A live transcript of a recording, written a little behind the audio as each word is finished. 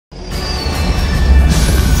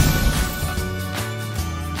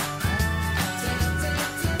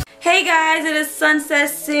Hey guys, it is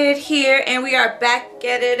SunsetSyd here, and we are back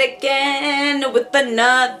at it again with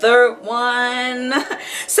another one.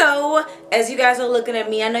 So, as you guys are looking at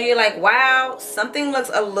me, I know you're like, wow, something looks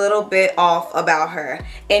a little bit off about her.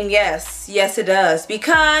 And yes it does,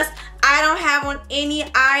 because I don't have on any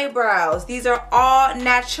eyebrows. These are all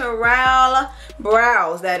natural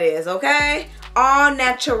brows, that is, okay? All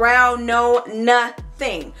natural, no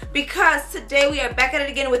nothing. Because today we are back at it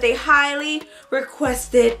again with a highly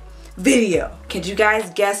requested video. Can you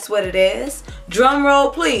guys guess what it is? Drum roll,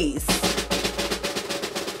 please.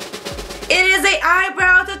 It is an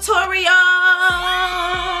eyebrow tutorial.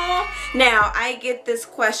 Now, I get this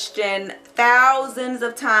question thousands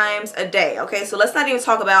of times a day, okay? So let's not even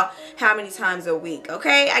talk about how many times a week,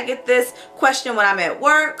 okay? I get this question when I'm at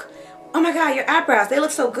work. Oh my God, your eyebrows, they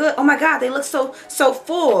look so good. Oh my God, they look so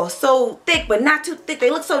full, so thick, but not too thick. They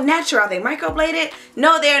look so natural. Are they microbladed?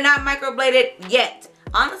 No, they are not microbladed yet.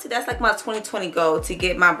 Honestly, that's like my 2020 goal, to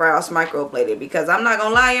get my brows microbladed, because I'm not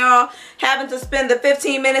gonna lie, y'all, having to spend the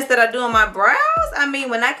 15 minutes that I do on my brows, I mean,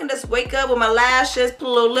 when I can just wake up with my lashes, put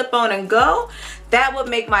a little lip on and go, that would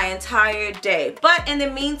make my entire day. But in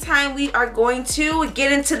the meantime, we are going to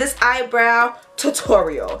get into this eyebrow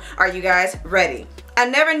tutorial. Are you guys ready? I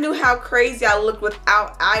never knew how crazy I looked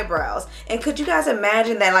without eyebrows. And could you guys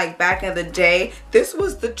imagine that, like, back in the day, this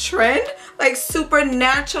was the trend? Like, super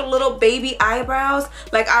natural little baby eyebrows.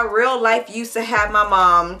 Like, I real life used to have my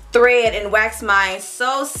mom thread and wax mine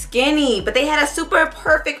so skinny, but they had a super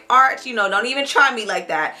perfect arch. You know, don't even try me like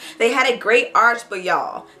that. They had a great arch, but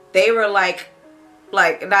y'all, they were like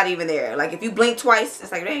not even there. Like, if you blink twice,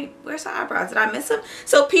 it's like, dang, where's the eyebrows? Did I miss them?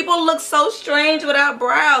 So people look so strange without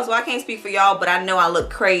brows. Well, I can't speak for y'all, but I know I look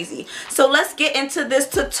crazy. So let's get into this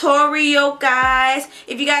tutorial, guys.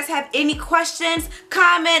 If you guys have any questions,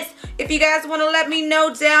 comments, if you guys want to let me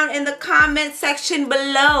know down in the comment section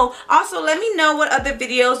below. Also, let me know what other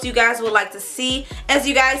videos you guys would like to see. As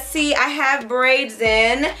you guys see, I have braids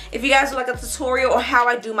in. If you guys would like a tutorial on how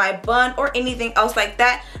I do my bun or anything else like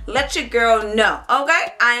that, let your girl know.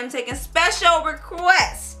 Okay, I am taking special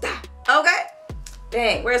requests. Okay,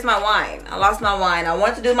 dang, where's my wine? I lost my wine. I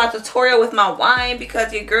wanted to do my tutorial with my wine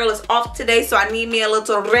because your girl is off today, so I need me a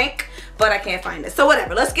little drink, but I can't find it. So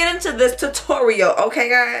whatever, let's get into this tutorial, okay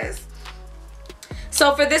guys?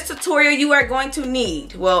 So for this tutorial, you are going to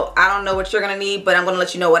need, well, I don't know what you're gonna need, but I'm gonna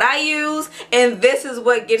let you know what I use. And this is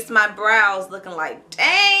what gets my brows looking like,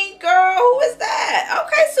 dang girl, who is that?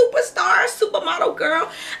 Okay, superstar, supermodel girl.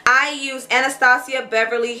 I use Anastasia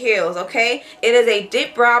Beverly Hills, okay? It is a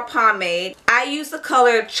dip brow pomade. I use the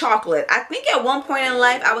color chocolate. I think at one point in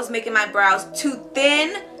life, I was making my brows too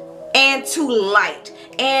thin and too light,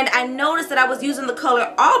 and I noticed that I was using the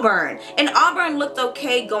color auburn, and auburn looked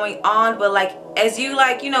okay going on, but like as you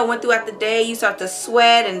went throughout the day, you start to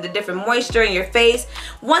sweat and the different moisture in your face.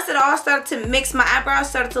 Once it all started to mix, my eyebrows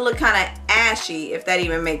started to look kind of ashy, if that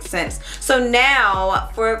even makes sense. So now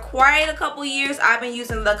for quite a couple years, I've been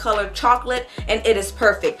using the color chocolate, and it is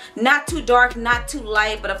perfect. Not too dark, not too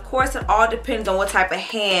light, but of course it all depends on what type of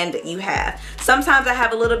hand you have. Sometimes I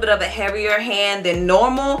have a little bit of a heavier hand than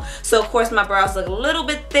normal, so of course my brows look a little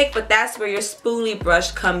bit thick, but that's where your spoolie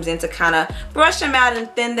brush comes in to kind of brush them out and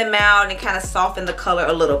thin them out and kind of soften the color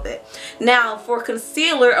a little bit. Now for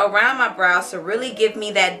concealer around my brows to really give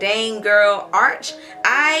me that dang girl arch,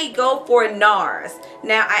 I go for NARS.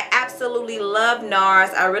 Now I absolutely love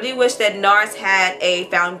NARS. I really wish that NARS had a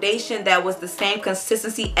foundation that was the same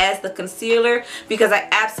consistency as the concealer, because I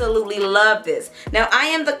absolutely love this. Now I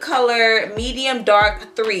am the color medium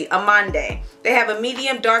dark 3, Amande. They have a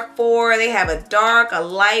medium dark 4, they have a dark, a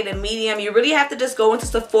light, a medium. You really have to just go into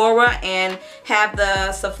Sephora and have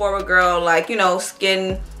the Sephora girl, like, you know,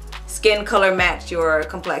 skin color match your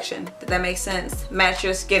complexion. Did that make sense? Match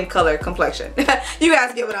your skin color complexion. You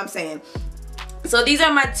guys get what I'm saying. So these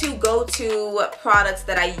are my two go-to products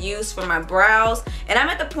that I use for my brows, and I'm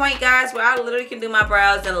at the point, guys, where I literally can do my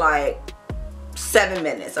brows in like 7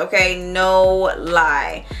 minutes, okay? No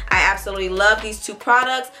lie. I absolutely love these two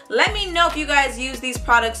products. Let me know if you guys use these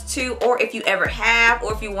products too, or if you ever have,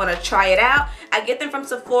 or if you want to try it out. I get them from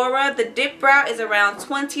Sephora. The dip brow is around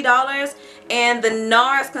 $20, and the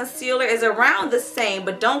NARS concealer is around the same,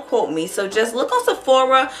 but don't quote me. So just look on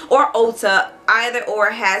Sephora or Ulta. Either or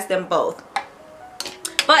has them both.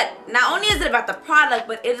 But not only is it about the product,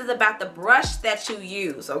 but it is about the brush that you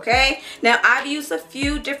use, okay? Now, I've used a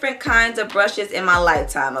few different kinds of brushes in my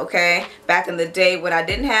lifetime, okay? Back in the day when I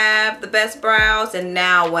didn't have the best brows, and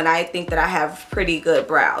now when I think that I have pretty good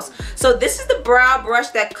brows. So this is the brow brush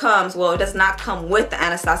that comes, well, it does not come with the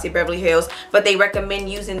Anastasia Beverly Hills, but they recommend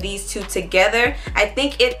using these two together. I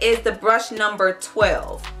think it is the brush number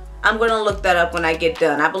 12. I'm going to look that up when I get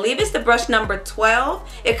done. I believe it's the brush number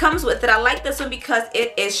 12. It comes with it. I like this one because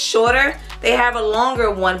it is shorter. They have a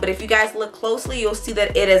longer one, but if you guys look closely, you'll see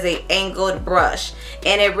that it is a angled brush.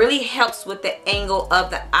 And it really helps with the angle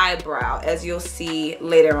of the eyebrow, as you'll see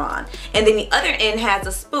later on. And then the other end has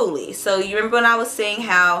a spoolie. So you remember when I was saying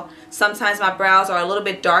how sometimes my brows are a little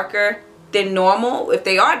bit darker than normal? If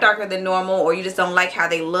they are darker than normal, or you just don't like how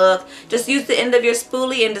they look, just use the end of your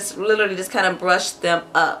spoolie and just literally just kind of brush them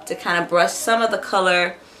up to kind of brush some of the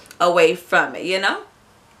color away from it, you know?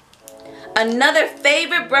 Another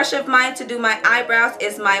favorite brush of mine to do my eyebrows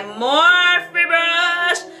is my Morphe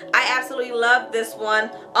brush. I absolutely love this one.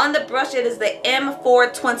 On the brush, it is the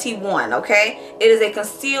M421, okay? It is a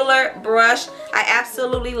concealer brush. I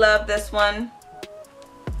absolutely love this one.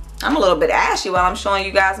 I'm a little bit ashy while I'm showing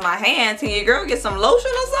you guys my hands. Can your girl get some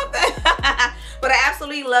lotion or something? But I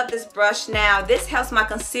absolutely love this brush. Now, this helps my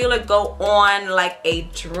concealer go on like a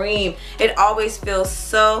dream. It always feels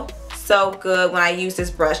so good when I use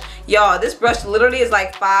this brush. Y'all, this brush literally is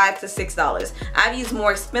like $5 to $6. I've used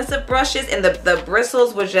more expensive brushes and the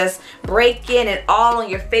bristles would just break in and all on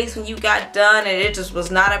your face when you got done, and it just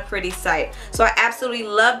was not a pretty sight. So I absolutely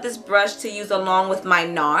love this brush to use along with my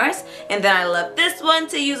NARS, and then I love this one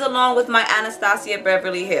to use along with my Anastasia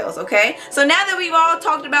Beverly Hills, okay? So now that we've all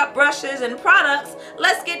talked about brushes and products,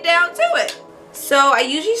 let's get down to it. So I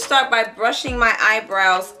usually start by brushing my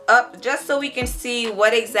eyebrows up just so we can see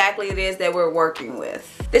what exactly it is that we're working with.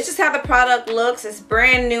 This is how the product looks. It's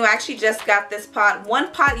brand new. I actually just got this pot. One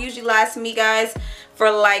pot usually lasts me, guys, for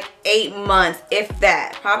like 8 months, if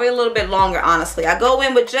that. Probably a little bit longer, honestly. I go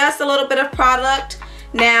in with just a little bit of product.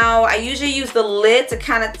 Now, I usually use the lid to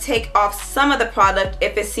kind of take off some of the product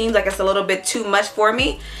if it seems like it's a little bit too much for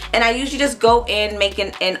me. And I usually just go in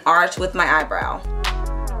making an arch with my eyebrow.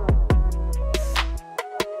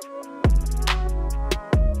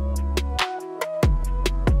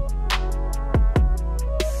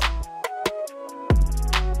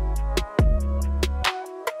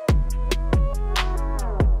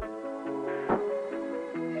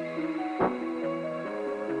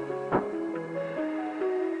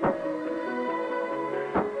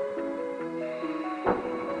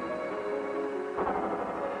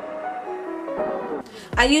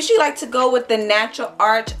 I usually like to go with the natural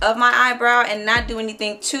arch of my eyebrow and not do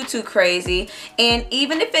anything too crazy. And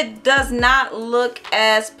even if it does not look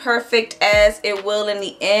as perfect as it will in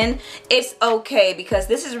the end, it's okay, because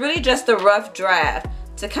this is really just a rough draft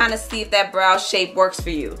to kind of see if that brow shape works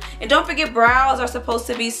for you. And don't forget, brows are supposed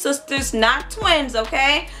to be sisters, not twins,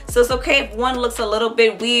 okay? So it's okay if one looks a little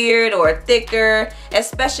bit weird or thicker,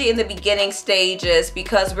 especially in the beginning stages,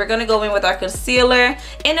 because we're gonna go in with our concealer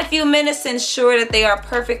in a few minutes to ensure that they are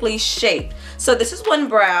perfectly shaped. So this is one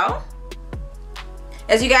brow.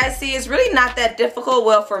 As you guys see, it's really not that difficult.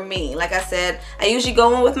 Well, for me, like I said, I usually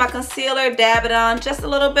go in with my concealer, dab it on just a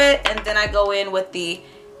little bit, and then I go in with the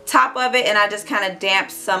top of it and I just kind of damp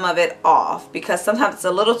some of it off, because sometimes it's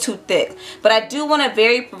a little too thick. But I do want a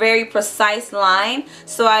very precise line,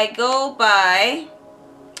 so I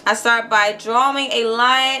start by drawing a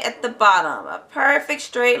line at the bottom, a perfect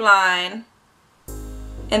straight line,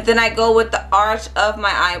 and then I go with the arch of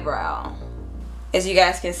my eyebrow. As you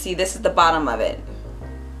guys can see, this is the bottom of it.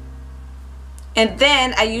 And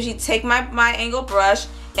then I usually take my angle brush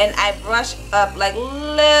and I brush up like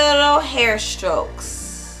little hair strokes.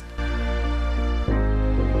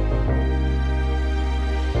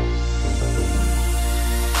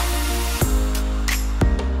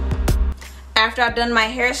 After I've done my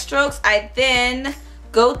hair strokes, I then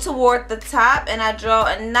go toward the top and I draw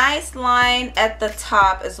a nice line at the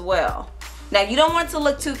top as well. Now, you don't want it to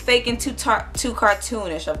look too fake and too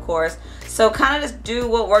cartoonish, of course. So kind of just do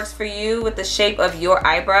what works for you with the shape of your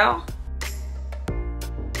eyebrow.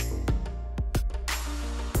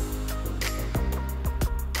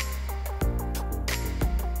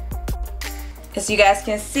 As you guys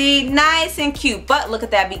can see, nice and cute, but look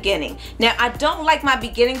at that beginning. Now, I don't like my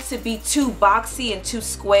beginning to be too boxy and too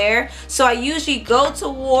square, so I usually go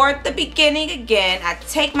toward the beginning again. I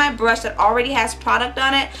take my brush that already has product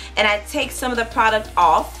on it and I take some of the product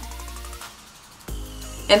off.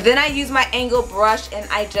 And then I use my angle brush and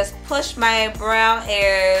I just push my brow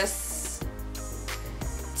hairs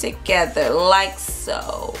together like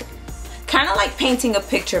so. Kind of like painting a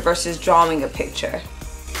picture versus drawing a picture.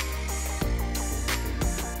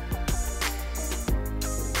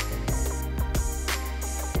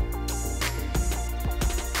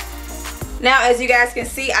 Now, as you guys can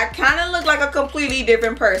see, I kind of look like a completely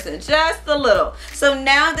different person, just a little. So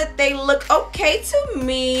now that they look okay to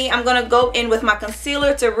me, I'm gonna go in with my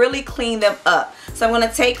concealer to really clean them up. So I'm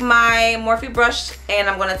gonna take my Morphe brush and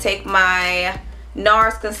I'm gonna take my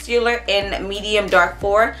NARS concealer in medium dark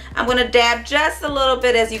 4. I'm gonna dab just a little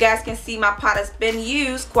bit. As you guys can see, my pot has been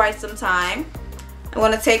used quite some time. I'm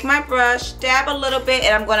going to take my brush, dab a little bit,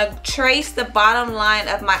 and I'm going to trace the bottom line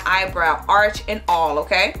of my eyebrow, arch and all,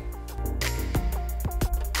 okay?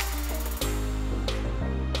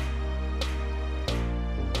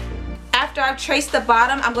 After I've traced the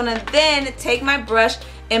bottom, I'm going to then take my brush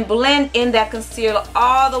and blend in that concealer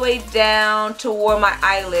all the way down toward my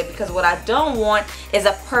eyelid, because what I don't want is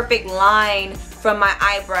a perfect line from my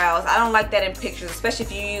eyebrows. I don't like that in pictures, especially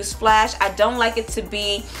if you use flash. I don't like it to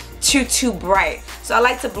be too bright. So I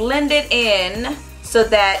like to blend it in so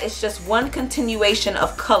that it's just one continuation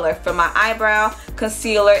of color from my eyebrow,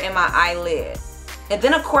 concealer, and my eyelid. And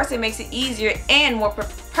then of course it makes it easier and more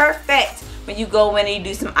perfect when you go in and you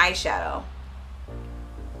do some eyeshadow.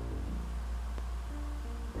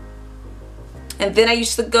 And then I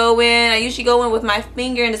usually go in with my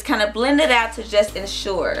finger and just kind of blend it out to just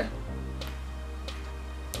ensure.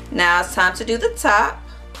 Now it's time to do the top.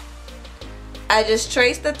 I just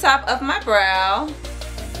trace the top of my brow.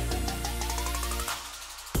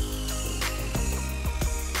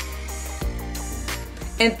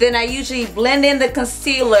 And then I usually blend in the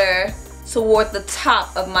concealer toward the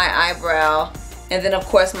top of my eyebrow. And then of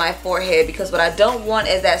course my forehead, because what I don't want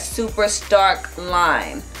is that super stark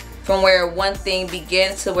line from where one thing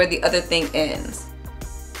begins to where the other thing ends.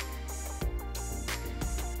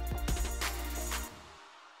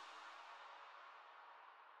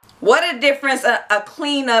 What a difference a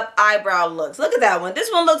clean up eyebrow looks. Look at that one.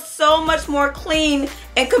 This one looks so much more clean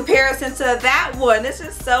in comparison to that one. This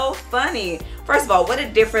is so funny. First of all, what a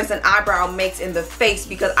difference an eyebrow makes in the face,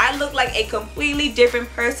 because I look like a completely different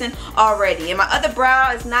person already. And my other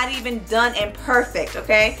brow is not even done and perfect,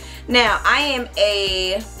 okay? Now, I am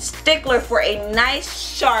a stickler for a nice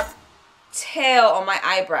sharp tail on my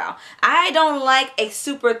eyebrow. I don't like a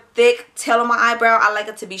super thick tail on my eyebrow. I like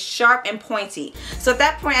it to be sharp and pointy. So at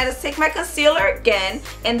that point, I just take my concealer again,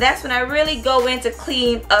 and that's when I really go in to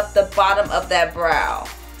clean up the bottom of that brow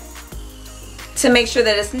to make sure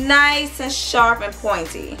that it's nice and sharp and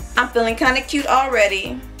pointy. I'm feeling kind of cute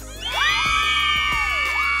already.